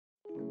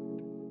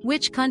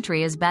Which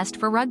country is best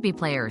for rugby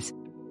players?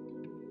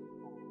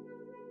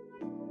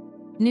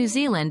 New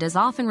Zealand is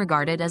often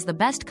regarded as the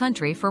best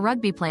country for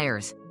rugby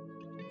players.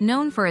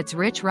 Known for its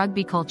rich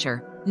rugby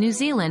culture, New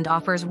Zealand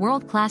offers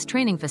world-class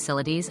training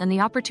facilities and the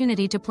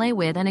opportunity to play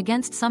with and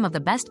against some of the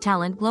best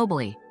talent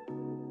globally.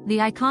 The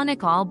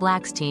iconic All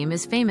Blacks team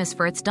is famous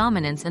for its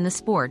dominance in the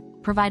sport,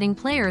 providing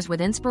players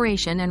with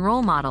inspiration and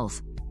role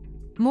models.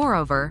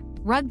 Moreover,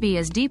 rugby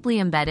is deeply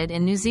embedded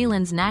in New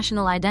Zealand's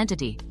national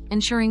identity,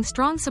 ensuring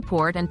strong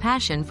support and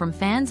passion from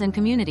fans and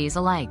communities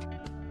alike.